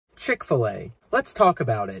Chick-fil-A. Let's talk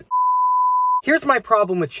about it. Here's my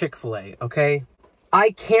problem with Chick-fil-A, okay?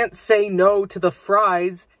 I can't say no to the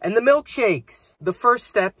fries and the milkshakes. The first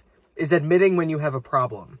step is admitting when you have a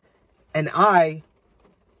problem. And I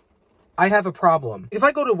have a problem. If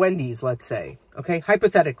I go to Wendy's, let's say, okay,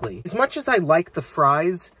 hypothetically, as much as I like the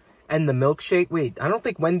fries and the milkshake, wait, I don't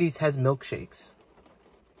think Wendy's has milkshakes.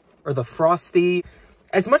 Or the Frosty.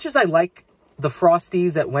 As much as I like the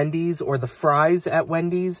Frosties at Wendy's or the fries at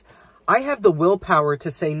Wendy's, I have the willpower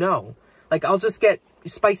to say no. Like, I'll just get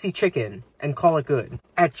spicy chicken and call it good.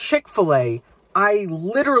 At Chick-fil-A, I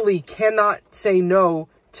literally cannot say no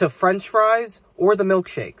to French fries or the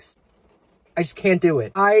milkshakes. I just can't do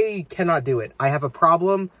it. I cannot do it. I have a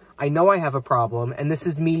problem. I know I have a problem. And this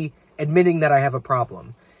is me admitting that I have a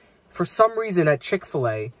problem. For some reason at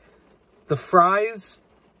Chick-fil-A, the fries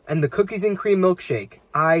and the cookies and cream milkshake,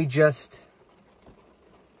 I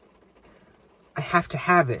have to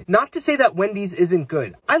have it. Not to say that Wendy's isn't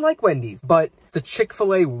good. I like Wendy's. But the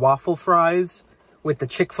Chick-fil-A waffle fries with the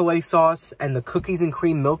Chick-fil-A sauce and the cookies and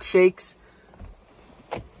cream milkshakes,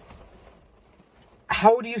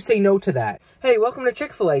 how do you say no to that? Hey, welcome to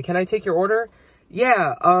Chick-fil-A. Can I take your order?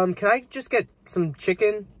 Yeah, can I just get some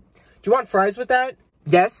chicken? Do you want fries with that?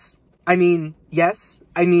 Yes. I mean, yes.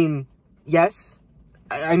 I mean, yes.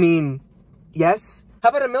 I mean, yes. How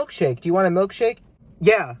about a milkshake? Do you want a milkshake?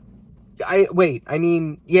 Yeah. Yeah,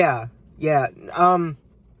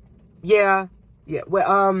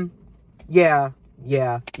 yeah.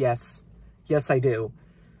 Yeah, yes. Yes, I do.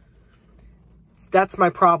 That's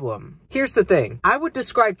my problem. Here's the thing. I would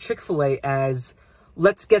describe Chick-fil-A as,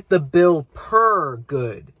 let's get the bill per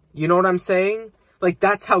good. You know what I'm saying? Like,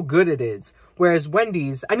 that's how good it is. Whereas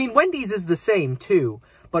Wendy's, I mean, Wendy's is the same too.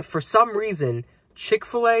 But for some reason,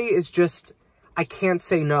 Chick-fil-A is just, I can't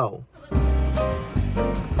say no.